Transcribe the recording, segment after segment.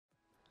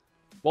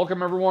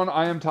Welcome everyone,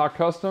 I am Tock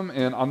Custom,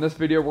 and on this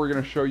video we're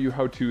going to show you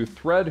how to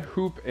thread,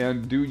 hoop,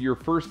 and do your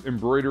first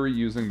embroidery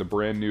using the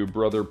brand new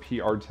Brother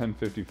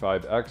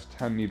PR1055X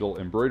 10 needle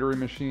embroidery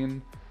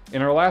machine.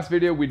 In our last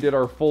video we did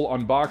our full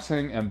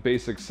unboxing and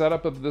basic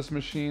setup of this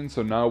machine,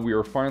 so now we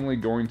are finally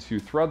going to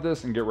thread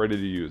this and get ready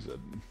to use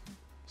it.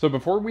 So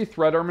before we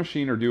thread our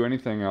machine or do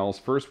anything else,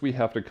 first we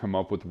have to come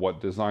up with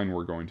what design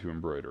we're going to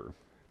embroider.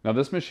 Now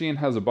this machine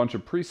has a bunch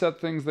of preset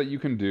things that you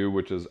can do,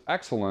 which is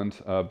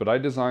excellent, but I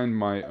designed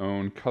my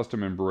own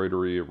custom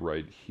embroidery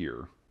right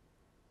here.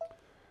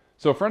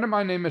 So a friend of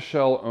mine named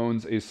Michelle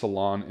owns a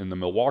salon in the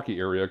Milwaukee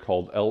area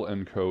called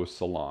Elle Co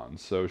Salon.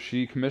 So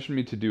she commissioned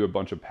me to do a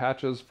bunch of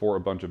patches for a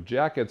bunch of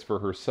jackets for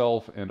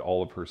herself and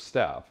all of her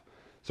staff.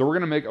 So we're going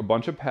to make a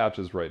bunch of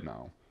patches right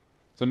now.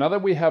 So now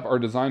that we have our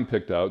design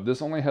picked out,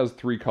 this only has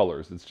 3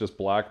 colors. It's just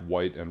black,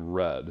 white, and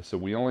red. So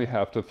we only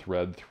have to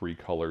thread 3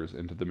 colors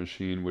into the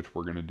machine, which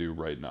we're going to do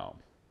right now.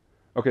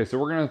 Okay, so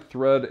we're going to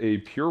thread a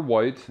pure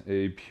white,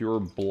 a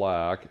pure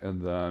black,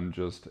 and then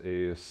just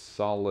a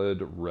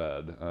solid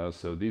red.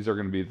 So these are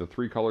going to be the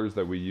 3 colors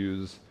that we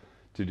use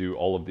to do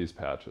all of these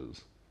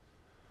patches.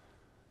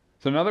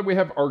 So now that we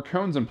have our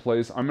cones in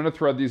place, I'm going to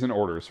thread these in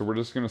order. So we're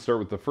just going to start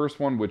with the first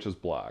one, which is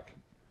black.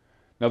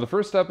 Now the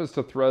first step is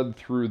to thread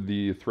through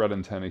the thread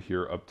antenna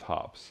here up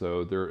top.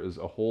 So there is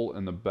a hole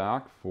in the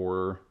back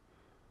for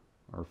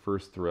our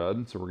first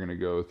thread. So we're going to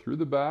go through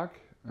the back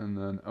and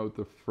then out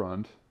the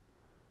front,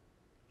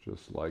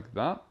 just like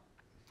that.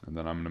 And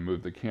then I'm going to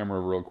move the camera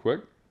real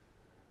quick.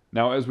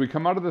 Now as we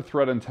come out of the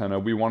thread antenna,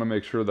 we want to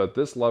make sure that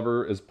this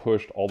lever is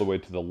pushed all the way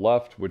to the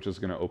left, which is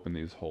going to open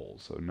these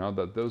holes. So now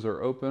that those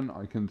are open,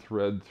 I can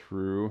thread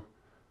through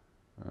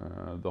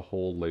the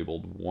hole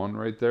labeled 1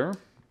 right there.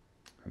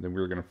 And then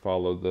we're going to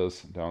follow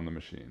this down the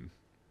machine.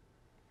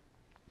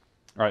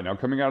 All right, now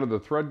coming out of the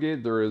thread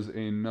gate, there is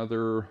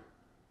another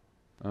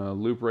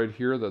loop right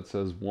here that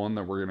says 1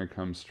 that we're going to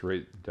come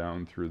straight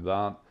down through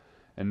that.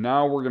 And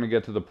now we're going to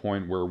get to the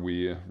point where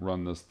we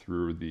run this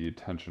through the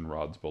tension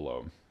rods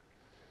below.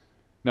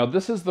 Now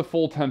this is the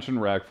full tension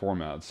rack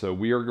format. So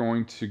we are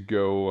going to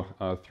go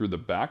through the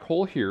back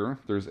hole here.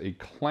 There's a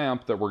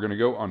clamp that we're going to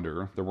go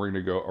under. Then we're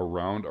going to go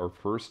around our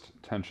first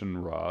tension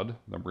rod.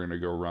 Then we're going to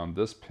go around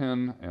this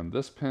pin and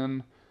this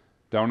pin,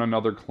 down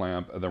another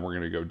clamp, and then we're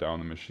going to go down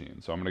the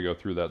machine. So I'm going to go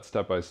through that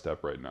step by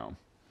step right now.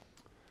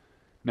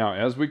 Now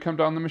as we come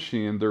down the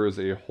machine, there is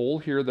a hole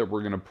here that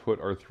we're going to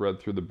put our thread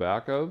through the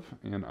back of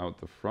and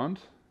out the front.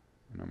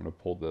 And I'm going to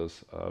pull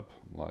this up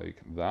like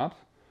that.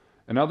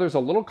 And now there's a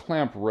little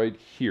clamp right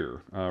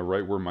here,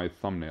 right where my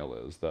thumbnail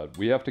is, that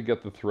we have to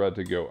get the thread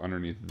to go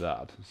underneath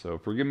that. So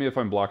forgive me if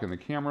I'm blocking the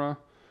camera,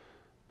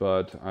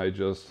 but I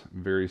just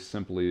very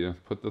simply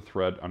put the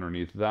thread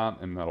underneath that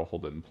and that'll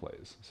hold it in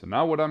place. So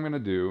now what I'm going to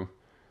do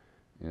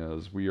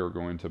is we are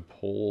going to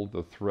pull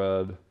the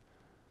thread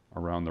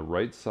around the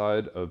right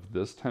side of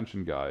this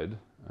tension guide,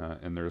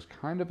 and there's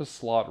kind of a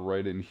slot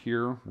right in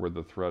here where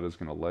the thread is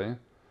going to lay. I'm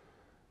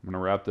going to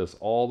wrap this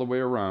all the way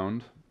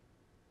around,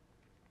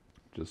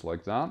 just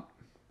like that.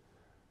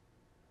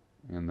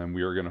 And then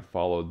we are going to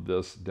follow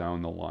this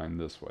down the line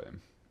this way.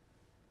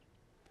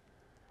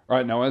 All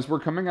right, now as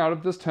we're coming out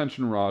of this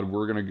tension rod,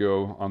 we're going to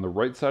go on the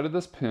right side of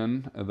this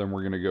pin, and then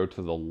we're going to go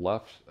to the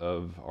left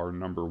of our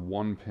number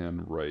 1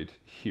 pin right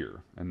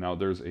here. And now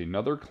there's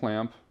another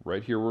clamp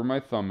right here where my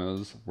thumb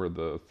is, where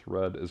the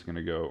thread is going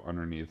to go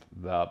underneath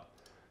that,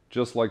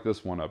 just like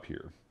this one up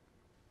here.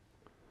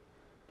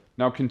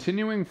 Now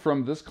continuing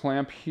from this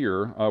clamp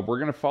here, we're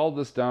going to follow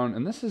this down,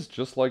 and this is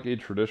just like a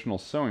traditional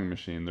sewing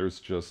machine. There's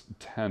just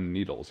 10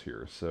 needles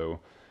here. So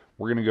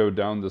we're going to go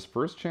down this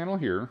first channel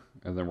here,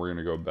 and then we're going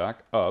to go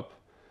back up.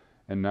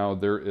 And now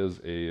there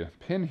is a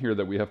pin here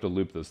that we have to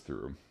loop this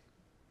through.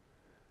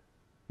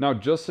 Now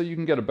just so you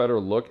can get a better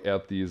look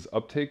at these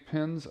uptake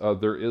pins,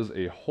 there is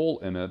a hole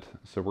in it.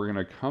 So we're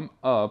going to come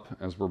up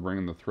as we're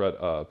bringing the thread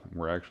up, and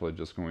we're actually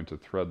just going to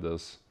thread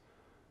this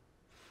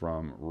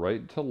from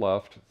right to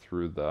left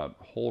through that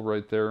hole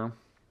right there,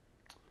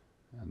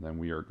 and then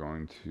we are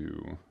going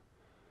to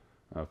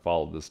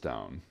follow this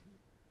down.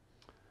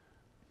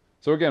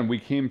 So again, we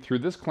came through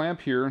this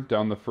clamp here,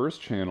 down the first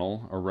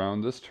channel,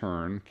 around this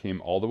turn,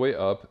 came all the way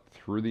up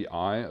through the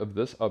eye of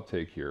this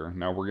uptake here.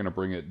 Now we're going to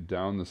bring it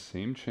down the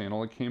same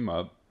channel it came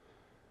up,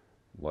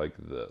 like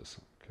this,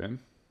 okay?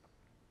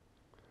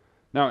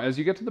 Now, as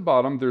you get to the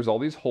bottom, there's all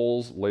these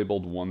holes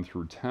labeled 1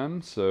 through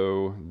 10,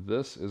 so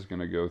this is going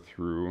to go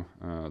through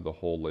the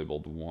hole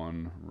labeled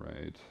 1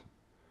 right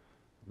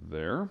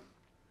there.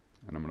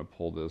 And I'm going to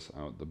pull this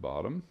out the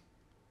bottom.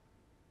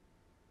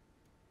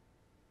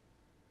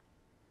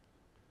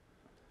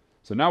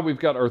 So now we've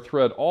got our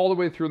thread all the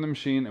way through the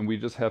machine, and we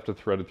just have to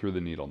thread it through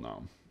the needle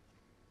now.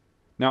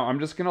 Now, I'm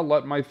just going to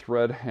let my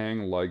thread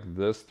hang like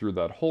this through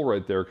that hole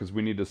right there, because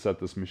we need to set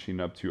this machine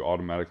up to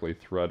automatically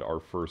thread our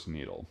first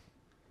needle.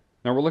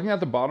 Now we're looking at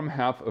the bottom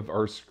half of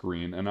our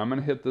screen, and I'm going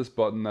to hit this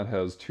button that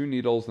has 2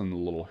 needles and the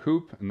little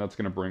hoop, and that's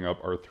going to bring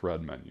up our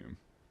thread menu.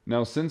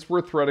 Now since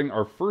we're threading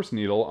our first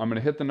needle, I'm going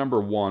to hit the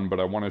number 1, but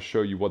I want to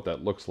show you what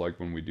that looks like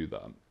when we do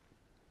that.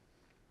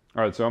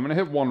 All right, so I'm gonna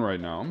hit 1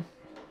 right now.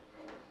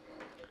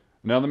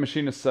 Now the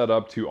machine is set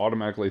up to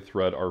automatically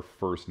thread our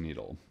first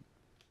needle.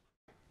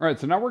 All right,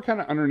 so now we're kind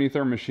of underneath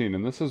our machine,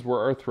 and this is where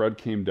our thread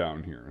came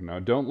down here. Now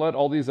don't let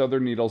all these other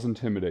needles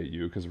intimidate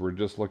you, because we're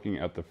just looking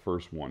at the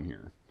first one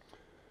here.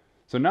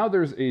 So now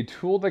there's a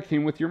tool that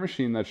came with your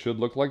machine that should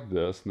look like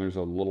this, and there's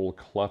a little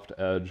cleft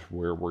edge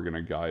where we're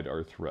gonna guide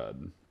our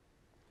thread.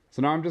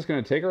 So now I'm just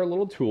going to take our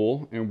little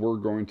tool and we're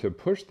going to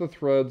push the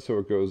thread so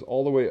it goes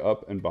all the way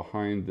up and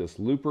behind this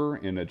looper,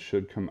 and it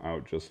should come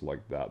out just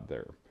like that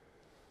there.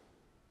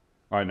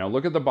 All right, now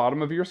look at the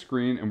bottom of your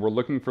screen and we're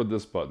looking for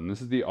this button.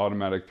 This is the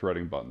automatic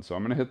threading button. So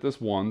I'm going to hit this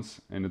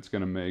once and it's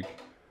going to make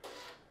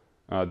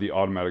the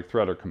automatic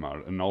threader come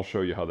out, and I'll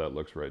show you how that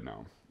looks right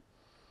now.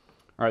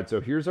 All right,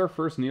 so here's our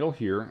first needle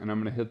here, and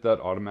I'm going to hit that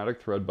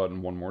automatic thread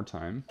button one more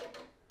time.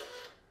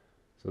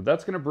 So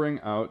that's going to bring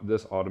out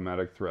this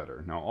automatic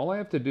threader. Now all I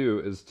have to do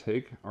is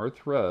take our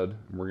thread,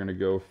 and we're going to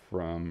go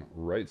from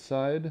right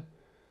side,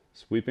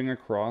 sweeping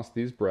across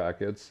these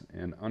brackets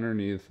and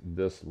underneath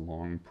this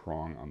long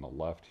prong on the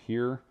left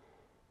here,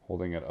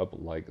 holding it up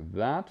like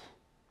that.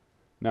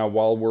 Now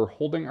while we're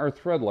holding our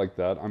thread like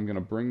that, I'm going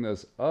to bring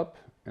this up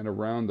and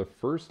around the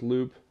first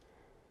loop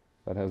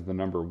that has the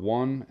number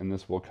 1, and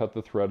this will cut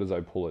the thread as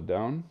I pull it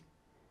down,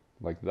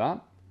 like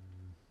that.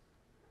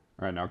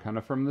 All right, now kind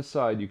of from the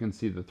side, you can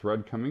see the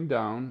thread coming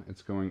down.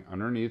 It's going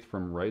underneath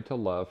from right to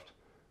left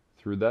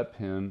through that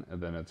pin, and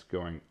then it's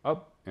going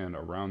up and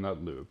around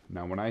that loop.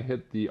 Now when I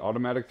hit the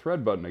automatic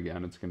thread button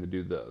again, it's going to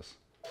do this.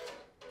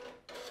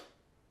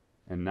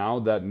 And now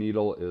that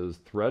needle is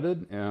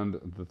threaded and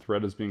the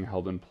thread is being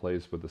held in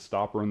place with the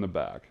stopper in the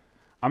back.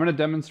 I'm going to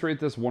demonstrate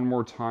this one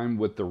more time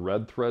with the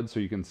red thread so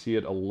you can see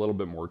it a little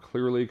bit more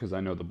clearly, because I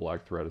know the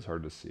black thread is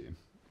hard to see.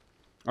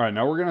 All right,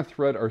 now we're going to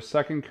thread our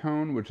second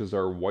cone, which is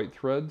our white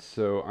thread.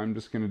 So I'm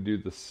just going to do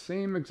the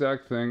same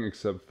exact thing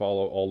except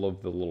follow all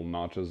of the little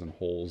notches and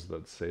holes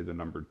that say the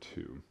number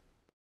 2.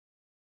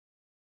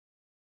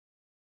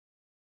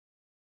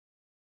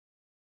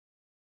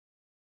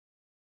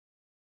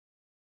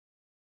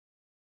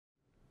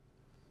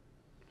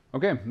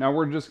 Okay, now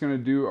we're just going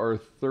to do our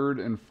third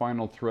and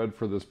final thread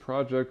for this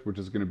project, which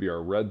is going to be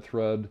our red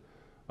thread.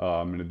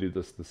 I'm going to do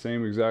this the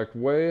same exact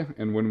way,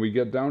 and when we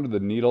get down to the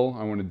needle,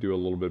 I want to do a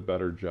little bit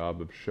better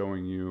job of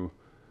showing you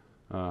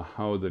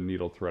how the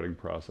needle threading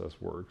process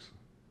works.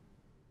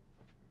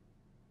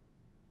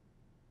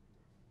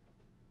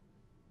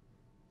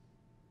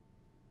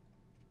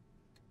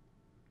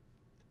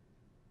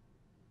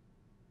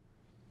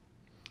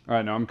 All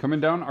right, now I'm coming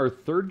down our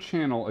third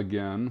channel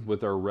again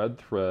with our red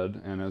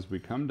thread, and as we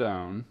come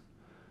down,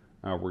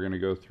 we're going to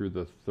go through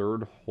the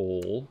third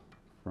hole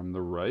from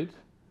the right.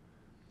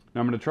 Now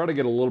I'm going to try to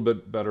get a little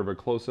bit better of a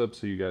close-up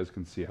so you guys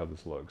can see how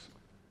this looks.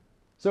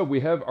 So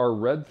we have our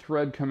red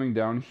thread coming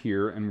down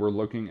here, and we're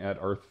looking at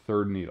our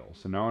third needle.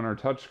 So now on our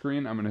touch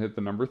screen, I'm going to hit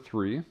the number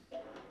 3.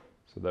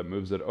 So that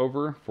moves it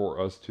over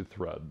for us to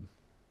thread.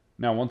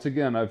 Now once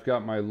again, I've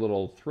got my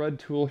little thread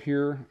tool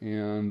here,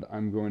 and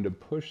I'm going to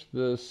push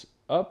this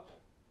up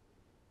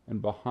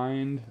and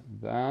behind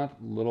that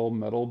little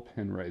metal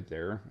pin right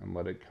there and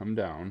let it come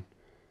down.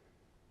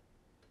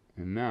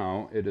 And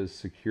now it is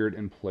secured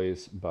in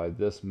place by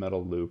this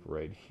metal loop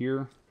right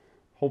here.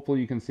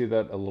 Hopefully you can see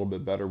that a little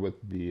bit better with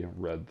the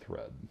red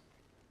thread.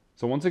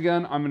 So once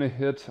again, I'm going to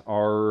hit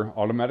our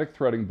automatic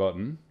threading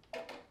button.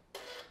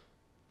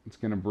 It's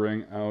going to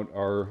bring out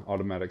our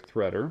automatic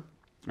threader.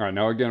 All right,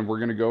 now again, we're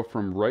going to go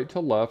from right to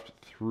left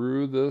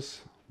through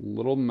this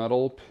little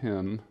metal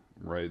pin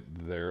right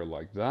there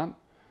like that.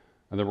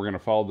 And then we're going to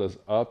follow this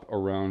up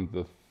around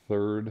the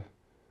third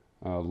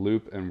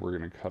loop, and we're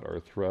going to cut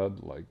our thread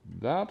like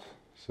that.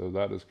 So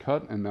that is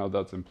cut, and now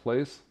that's in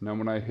place. Now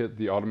when I hit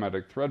the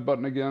automatic thread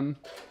button again,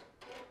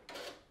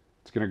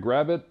 it's going to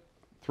grab it,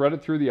 thread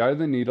it through the eye of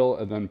the needle,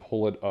 and then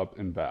pull it up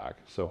and back.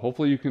 So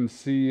hopefully you can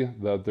see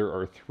that there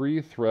are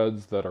 3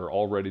 threads that are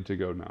all ready to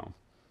go now.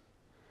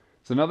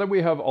 So now that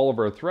we have all of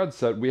our threads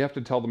set, we have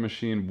to tell the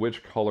machine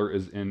which color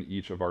is in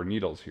each of our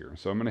needles here.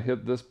 So I'm going to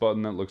hit this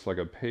button that looks like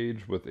a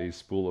page with a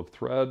spool of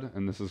thread,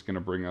 and this is going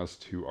to bring us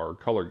to our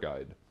color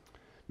guide.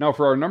 Now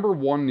for our number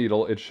 1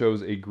 needle, it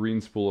shows a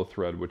green spool of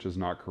thread, which is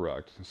not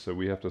correct. So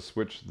we have to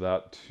switch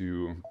that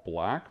to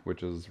black,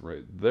 which is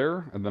right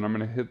there. And then I'm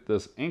going to hit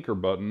this anchor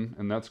button,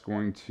 and that's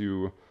going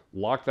to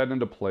lock that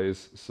into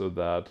place so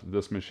that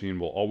this machine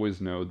will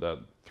always know that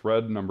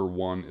thread number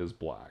 1 is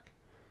black.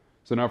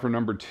 So now for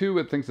number 2,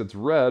 it thinks it's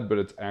red, but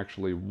it's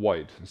actually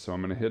white. So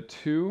I'm going to hit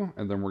 2,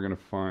 and then we're going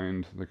to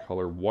find the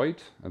color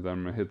white, and then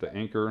I'm going to hit the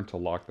anchor to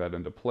lock that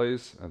into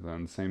place. And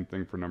then same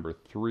thing for number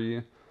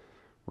 3.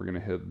 We're going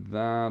to hit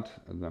that,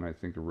 and then I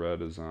think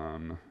red is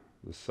on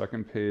the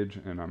second page,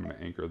 and I'm going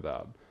to anchor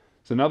that.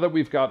 So now that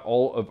we've got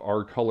all of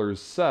our colors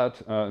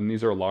set, and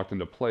these are locked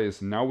into place,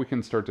 now we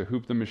can start to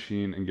hoop the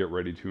machine and get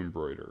ready to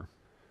embroider.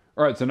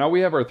 All right, so now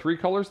we have our 3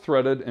 colors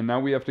threaded, and now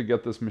we have to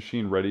get this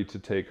machine ready to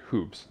take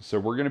hoops. So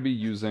we're going to be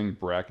using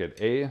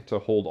bracket A to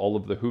hold all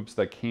of the hoops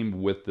that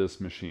came with this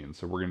machine.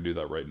 So we're going to do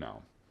that right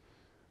now.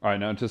 All right,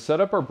 now to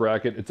set up our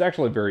bracket, it's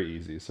actually very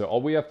easy. So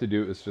all we have to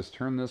do is just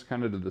turn this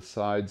kind of to the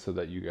side so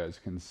that you guys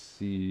can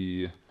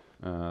see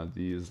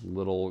these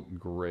little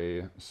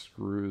gray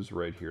screws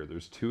right here.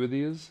 There's 2 of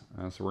these,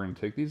 so we're going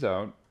to take these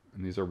out,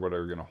 and these are what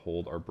are going to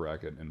hold our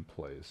bracket in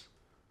place.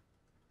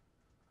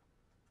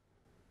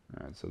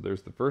 All right, so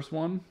there's the first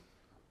one,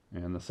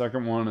 and the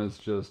second one is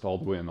just all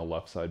the way on the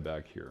left side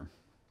back here.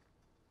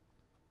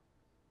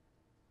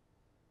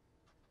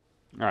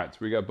 All right, so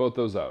we got both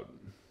those out.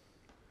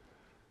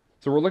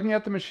 So we're looking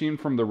at the machine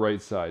from the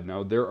right side.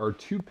 Now there are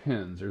 2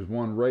 pins. There's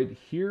one right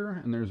here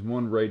and there's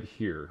one right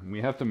here. And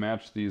we have to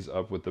match these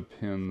up with the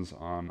pins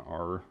on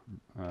our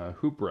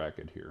hoop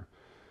bracket here.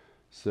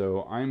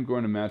 So I'm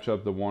going to match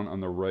up the one on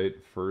the right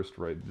first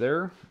right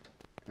there,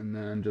 and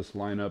then just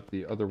line up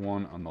the other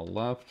one on the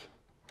left,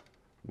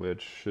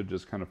 which should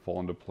just kind of fall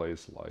into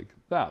place like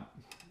that.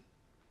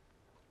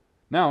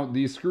 Now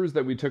these screws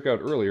that we took out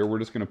earlier, we're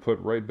just going to put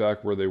right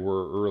back where they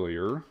were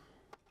earlier.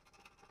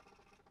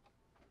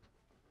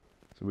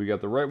 So we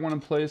got the right one in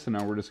place, and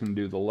now we're just going to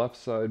do the left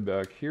side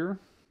back here.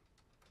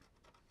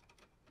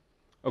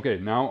 Okay,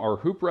 now our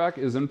hoop rack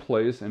is in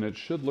place, and it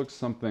should look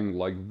something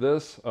like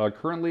this.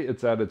 Currently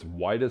it's at its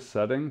widest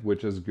setting,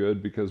 which is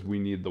good because we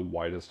need the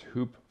widest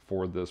hoop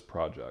for this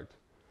project.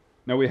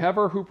 Now we have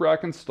our hoop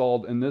rack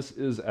installed, and this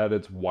is at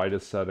its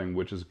widest setting,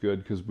 which is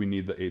good because we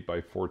need the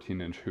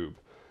 8x14 inch hoop.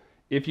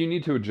 If you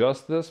need to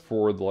adjust this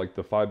for like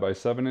the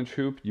 5x7 inch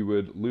hoop, you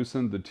would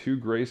loosen the 2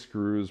 gray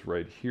screws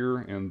right here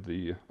and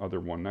the other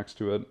one next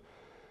to it.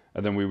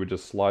 And then we would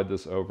just slide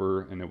this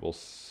over and it will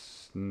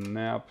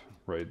snap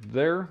right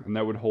there. And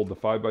that would hold the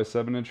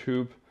 5x7 inch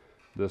hoop.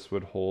 This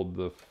would hold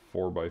the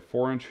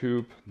 4x4 inch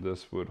hoop.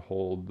 This would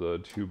hold the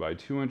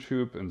 2x2 inch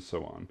hoop, and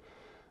so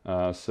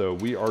on. So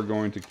we are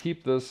going to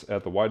keep this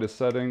at the widest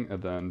setting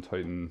and then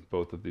tighten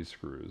both of these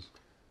screws.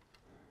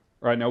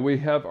 All right, now we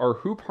have our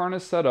hoop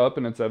harness set up,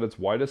 and it's at its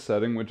widest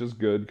setting, which is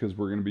good because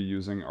we're going to be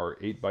using our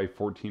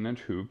 8x14 inch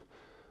hoop.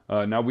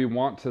 Now we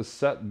want to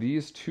set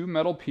these 2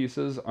 metal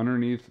pieces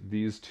underneath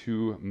these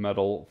 2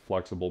 metal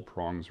flexible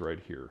prongs right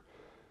here.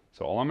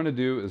 So all I'm going to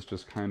do is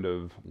just kind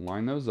of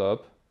line those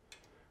up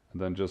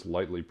and then just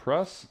lightly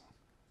press.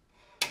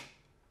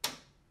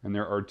 And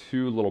there are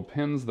 2 little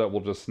pins that will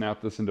just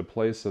snap this into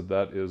place, so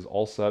that is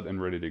all set and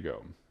ready to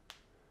go.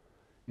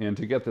 And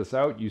to get this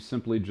out, you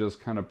simply just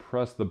kind of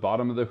press the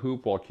bottom of the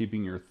hoop while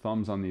keeping your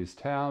thumbs on these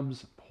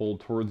tabs, pull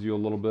towards you a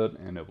little bit,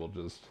 and it will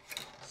just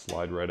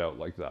slide right out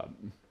like that.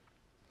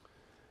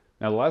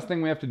 Now the last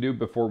thing we have to do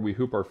before we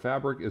hoop our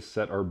fabric is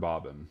set our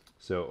bobbin.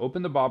 So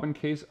open the bobbin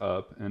case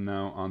up, and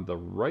now on the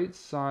right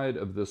side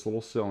of this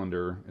little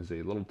cylinder is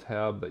a little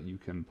tab that you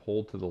can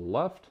pull to the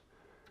left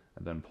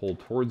and then pull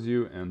towards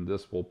you, and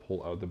this will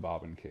pull out the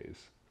bobbin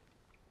case.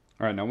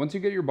 All right, now once you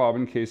get your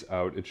bobbin case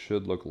out, it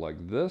should look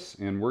like this,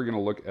 and we're going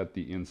to look at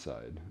the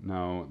inside.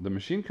 Now, the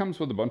machine comes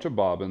with a bunch of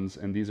bobbins,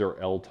 and these are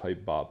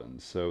L-type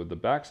bobbins. So the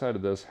back side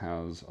of this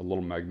has a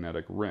little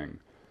magnetic ring.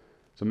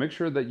 So make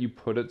sure that you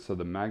put it so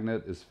the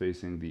magnet is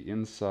facing the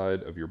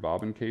inside of your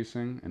bobbin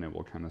casing, and it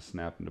will kind of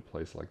snap into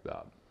place like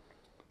that.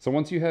 So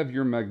once you have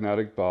your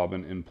magnetic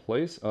bobbin in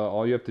place,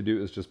 all you have to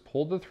do is just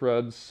pull the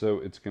thread so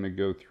it's going to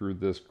go through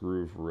this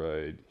groove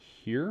right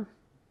here.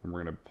 And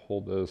we're going to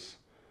pull this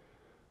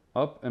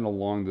up and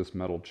along this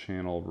metal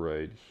channel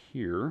right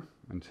here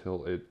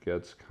until it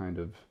gets kind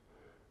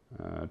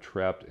of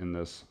trapped in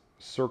this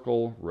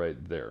circle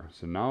right there.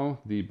 So now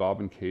the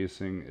bobbin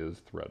casing is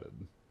threaded.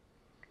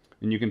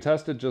 And you can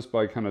test it just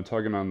by kind of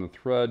tugging on the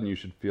thread, and you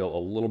should feel a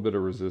little bit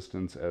of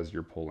resistance as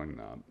you're pulling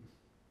that.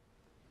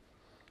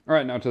 All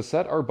right, now to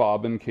set our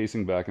bobbin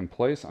casing back in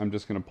place, I'm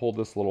just going to pull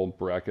this little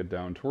bracket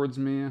down towards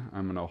me.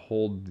 I'm going to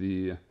hold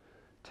the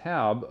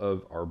tab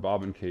of our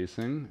bobbin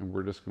casing, and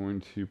we're just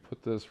going to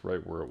put this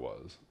right where it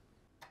was.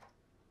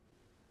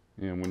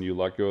 And when you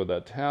let go of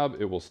that tab,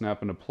 it will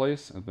snap into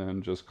place, and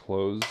then just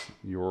close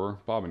your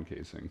bobbin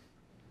casing.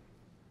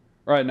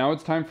 All right, now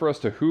it's time for us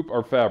to hoop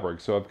our fabric.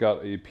 So I've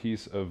got a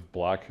piece of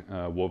black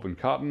woven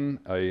cotton,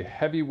 a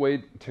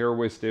heavyweight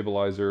tearaway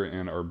stabilizer,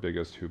 and our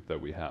biggest hoop that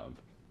we have.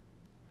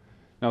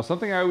 Now,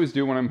 something I always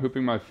do when I'm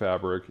hooping my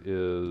fabric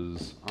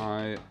is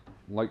I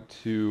like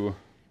to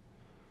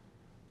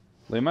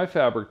lay my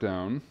fabric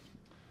down.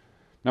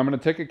 Now I'm going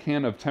to take a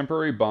can of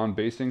temporary bond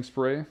basting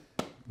spray,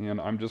 and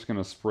I'm just going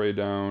to spray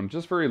down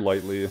just very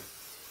lightly,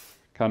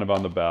 kind of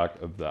on the back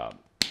of that.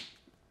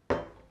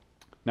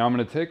 Now I'm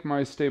going to take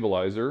my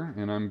stabilizer,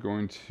 and I'm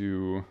going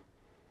to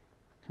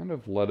kind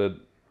of let it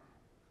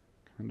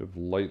kind of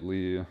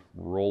lightly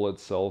roll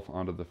itself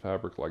onto the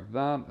fabric like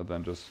that, and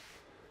then just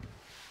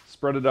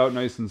spread it out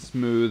nice and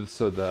smooth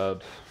so that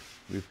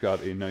we've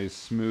got a nice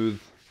smooth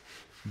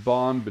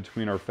bond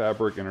between our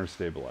fabric and our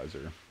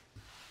stabilizer.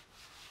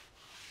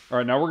 All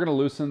right, now we're going to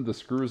loosen the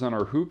screws on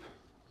our hoop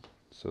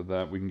so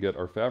that we can get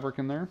our fabric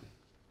in there.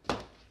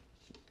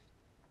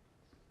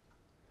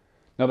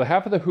 Now the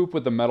half of the hoop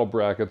with the metal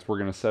brackets we're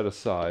going to set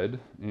aside,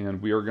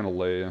 and we are going to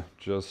lay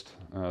just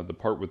the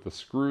part with the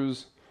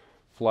screws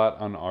flat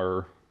on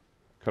our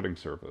cutting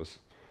surface.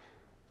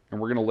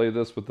 And we're going to lay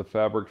this with the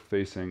fabric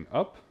facing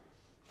up.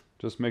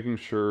 Just making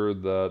sure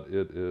that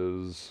it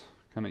is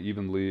kind of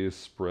evenly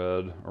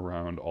spread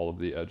around all of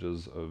the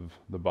edges of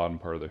the bottom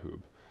part of the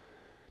hoop.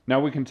 Now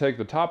we can take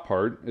the top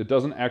part. It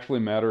doesn't actually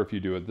matter if you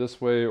do it this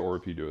way or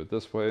if you do it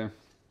this way.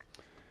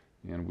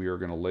 And we are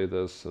going to lay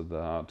this so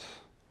that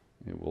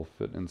it will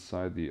fit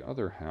inside the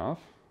other half.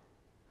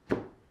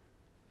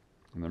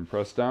 And then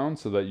press down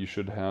so that you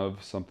should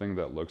have something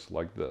that looks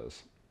like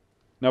this.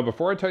 Now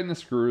before I tighten the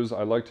screws,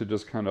 I like to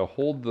just kind of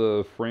hold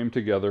the frame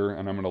together,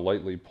 and I'm going to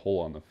lightly pull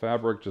on the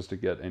fabric just to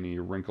get any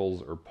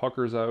wrinkles or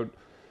puckers out.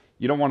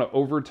 You don't want to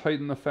over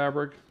tighten the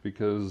fabric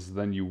because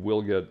then you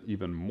will get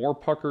even more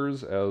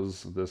puckers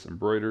as this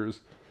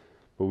embroiders,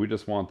 but we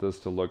just want this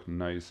to look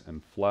nice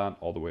and flat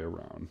all the way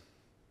around.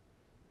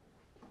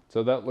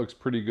 So that looks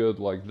pretty good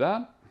like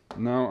that.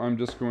 Now I'm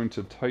just going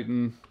to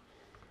tighten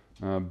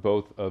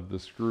both of the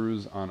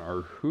screws on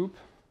our hoop.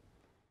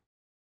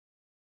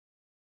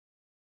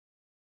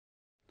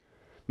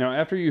 Now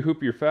after you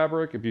hoop your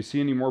fabric, if you see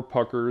any more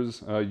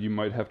puckers, you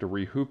might have to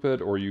re-hoop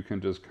it, or you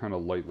can just kind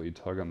of lightly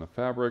tug on the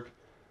fabric.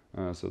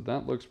 So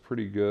that looks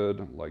pretty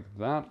good like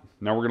that.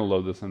 Now we're going to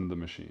load this into the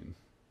machine.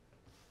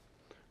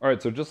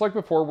 Alright, so just like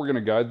before, we're going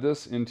to guide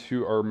this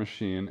into our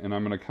machine, and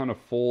I'm going to kind of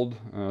fold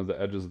the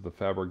edges of the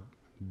fabric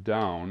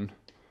down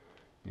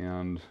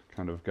and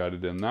kind of guide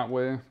it in that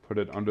way. Put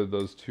it under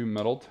those two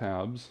metal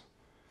tabs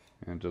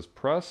and just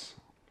press.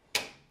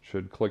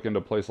 Should click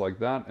into place like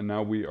that, and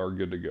now we are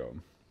good to go.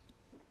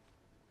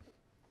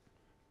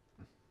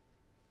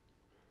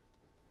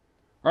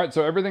 Alright,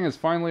 so everything is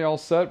finally all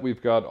set. We've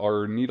got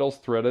our needles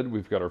threaded,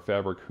 we've got our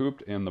fabric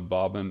hooped, and the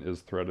bobbin is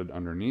threaded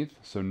underneath.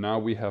 So now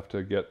we have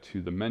to get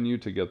to the menu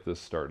to get this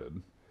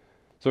started.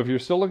 So if you're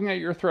still looking at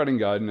your threading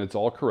guide and it's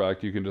all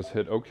correct, you can just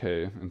hit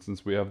OK. And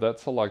since we have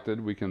that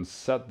selected, we can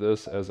set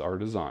this as our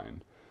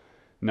design.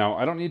 Now,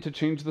 I don't need to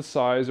change the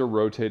size or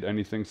rotate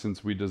anything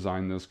since we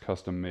designed this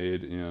custom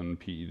made in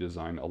PE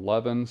Design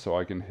 11, so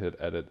I can hit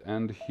Edit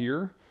End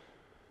here.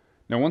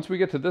 Now once we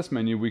get to this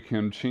menu, we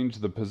can change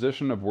the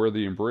position of where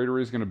the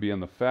embroidery is going to be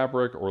on the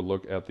fabric or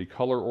look at the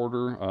color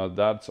order.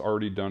 That's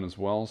already done as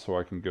well, so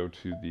I can go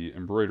to the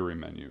embroidery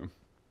menu.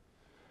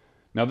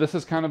 Now this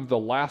is kind of the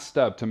last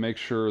step to make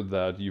sure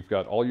that you've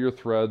got all your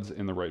threads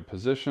in the right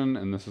position,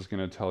 and this is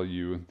going to tell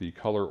you the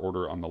color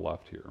order on the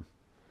left here.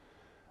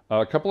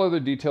 A couple other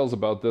details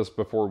about this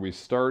before we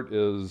start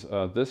is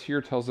this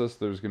here tells us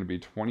there's going to be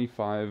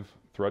 25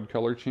 thread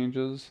color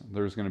changes.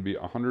 There's going to be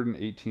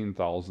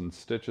 118,000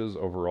 stitches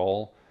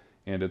overall,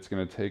 and it's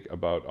going to take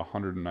about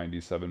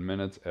 197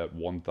 minutes at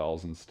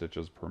 1,000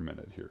 stitches per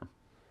minute here.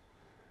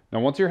 Now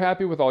once you're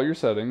happy with all your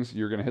settings,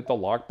 you're going to hit the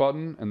lock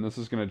button, and this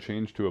is going to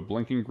change to a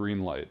blinking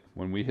green light.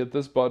 When we hit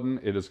this button,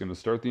 it is going to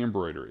start the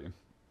embroidery.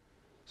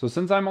 So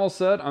since I'm all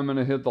set, I'm going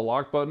to hit the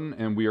lock button,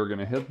 and we are going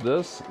to hit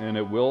this, and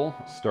it will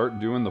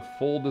start doing the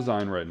full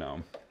design right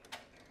now.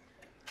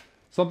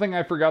 Something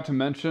I forgot to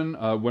mention,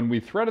 when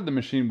we threaded the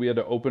machine, we had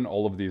to open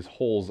all of these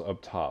holes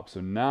up top. So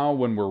now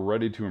when we're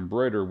ready to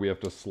embroider, we have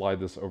to slide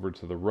this over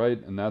to the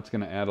right, and that's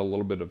going to add a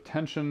little bit of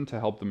tension to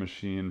help the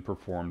machine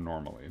perform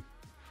normally.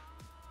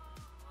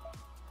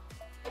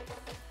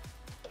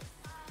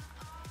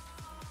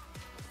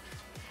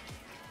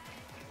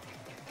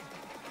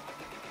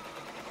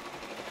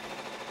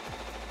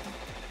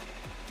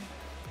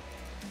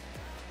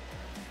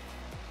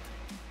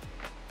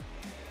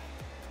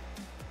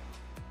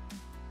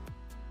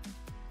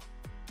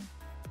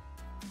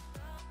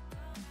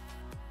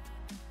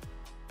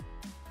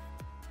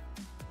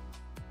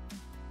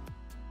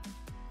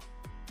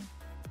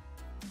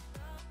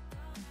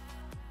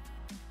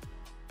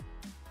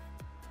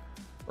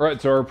 Alright,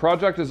 so our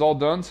project is all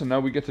done, so now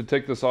we get to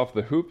take this off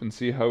the hoop and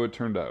see how it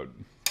turned out.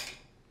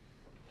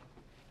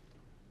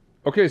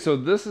 Okay, so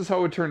this is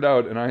how it turned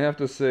out, and I have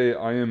to say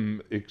I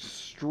am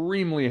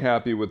extremely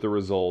happy with the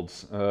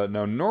results.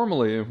 Now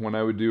normally, when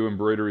I would do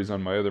embroideries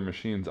on my other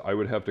machines, I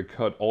would have to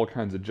cut all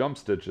kinds of jump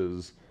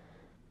stitches,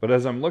 but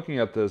as I'm looking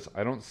at this,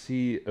 I don't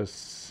see a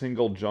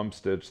single jump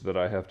stitch that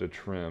I have to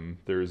trim.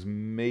 There's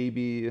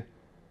maybe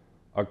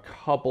a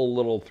couple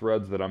little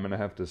threads that I'm going to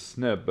have to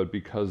snip, but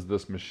because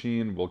this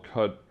machine will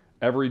cut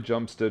every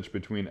jump stitch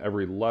between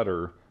every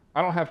letter,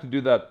 I don't have to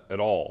do that at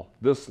all.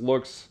 This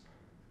looks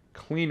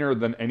cleaner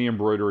than any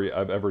embroidery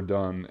I've ever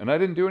done, and I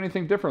didn't do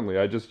anything differently.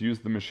 I just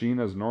used the machine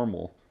as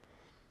normal.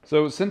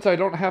 So since I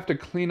don't have to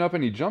clean up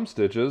any jump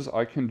stitches,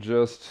 I can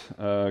just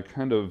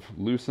kind of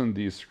loosen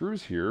these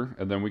screws here,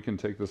 and then we can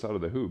take this out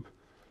of the hoop.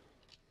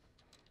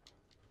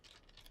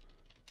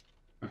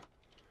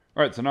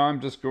 Alright, so now I'm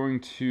just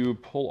going to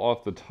pull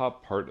off the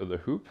top part of the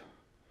hoop,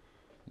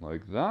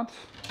 like that,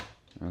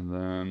 and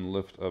then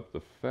lift up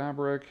the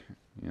fabric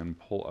and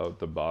pull out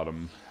the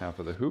bottom half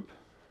of the hoop,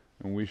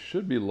 and we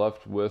should be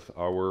left with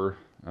our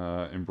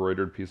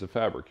embroidered piece of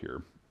fabric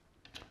here.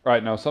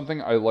 Alright, now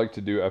something I like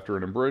to do after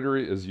an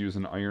embroidery is use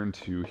an iron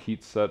to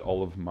heat set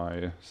all of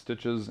my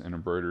stitches and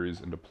embroideries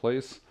into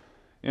place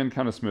and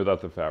kind of smooth out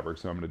the fabric,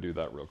 so I'm going to do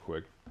that real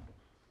quick.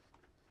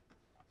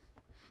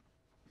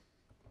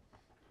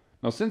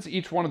 Now, since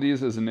each one of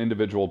these is an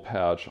individual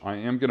patch, I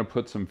am going to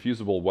put some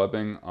fusible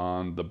webbing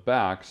on the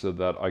back so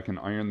that I can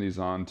iron these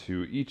on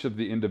to each of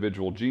the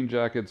individual jean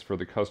jackets for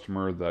the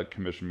customer that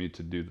commissioned me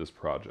to do this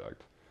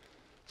project.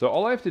 So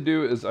all I have to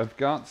do is I've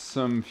got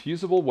some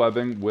fusible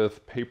webbing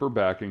with paper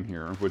backing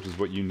here, which is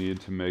what you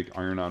need to make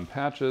iron-on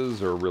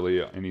patches or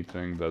really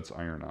anything that's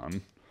iron-on.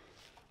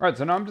 All right,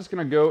 so now I'm just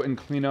going to go and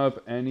clean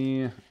up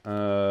any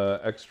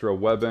extra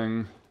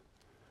webbing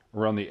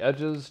around the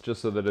edges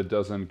just so that it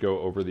doesn't go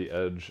over the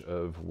edge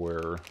of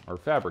where our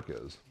fabric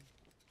is.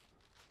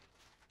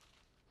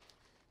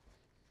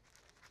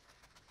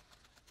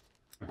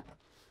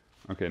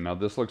 Okay, now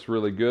this looks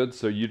really good,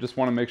 so you just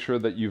want to make sure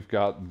that you've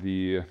got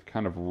the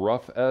kind of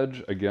rough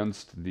edge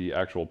against the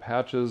actual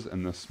patches,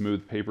 and the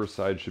smooth paper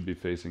side should be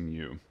facing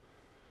you.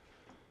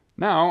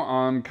 Now,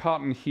 on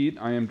cotton heat,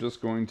 I am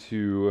just going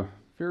to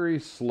very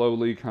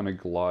slowly kind of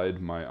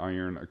glide my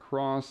iron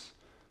across.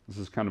 This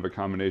is kind of a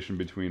combination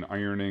between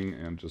ironing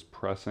and just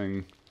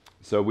pressing.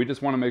 So we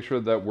just want to make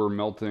sure that we're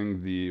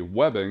melting the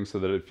webbing so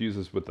that it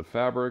fuses with the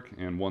fabric,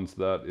 and once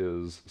that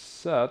is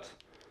set,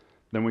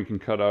 then we can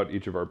cut out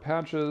each of our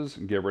patches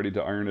and get ready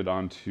to iron it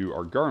onto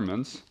our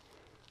garments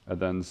and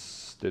then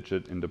stitch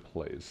it into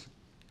place.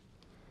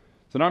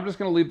 So now I'm just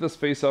going to leave this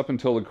face up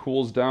until it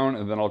cools down,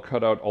 and then I'll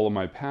cut out all of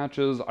my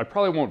patches. I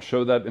probably won't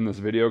show that in this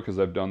video because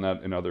I've done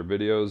that in other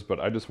videos, but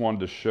I just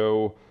wanted to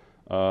show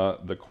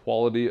the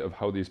quality of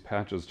how these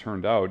patches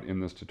turned out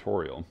in this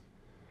tutorial.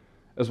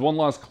 As one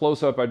last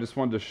close-up, I just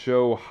wanted to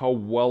show how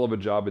well of a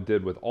job it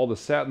did with all the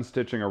satin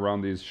stitching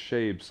around these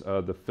shapes.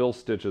 The fill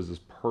stitches is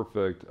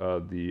perfect.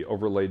 The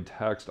overlaid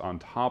text on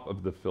top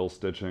of the fill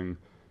stitching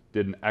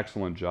did an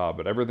excellent job,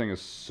 but everything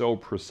is so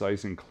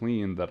precise and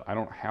clean that I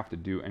don't have to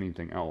do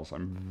anything else.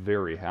 I'm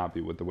very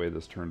happy with the way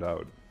this turned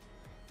out.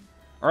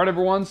 All right,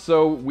 everyone,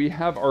 so we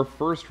have our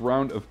first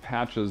round of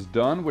patches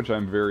done, which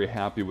I'm very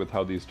happy with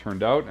how these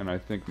turned out, and I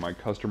think my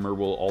customer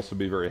will also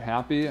be very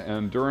happy.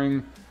 And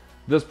during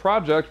this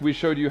project, we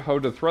showed you how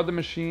to thread the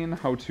machine,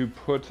 how to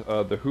put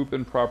the hoop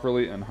in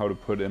properly, and how to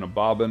put in a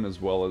bobbin,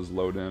 as well as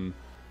load in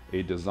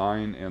a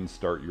design and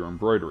start your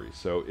embroidery.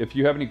 So if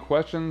you have any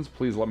questions,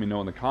 please let me know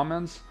in the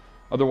comments.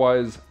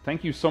 Otherwise,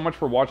 thank you so much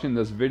for watching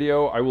this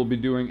video. I will be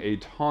doing a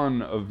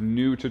ton of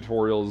new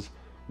tutorials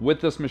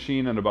with this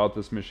machine and about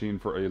this machine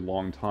for a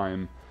long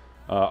time.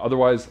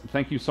 Otherwise,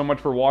 thank you so much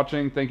for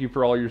watching. Thank you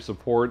for all your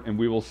support, and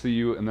we will see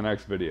you in the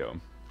next video.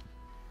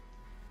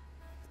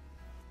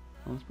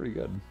 Well, that's pretty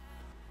good.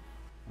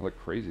 I look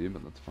crazy,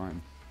 but that's fine.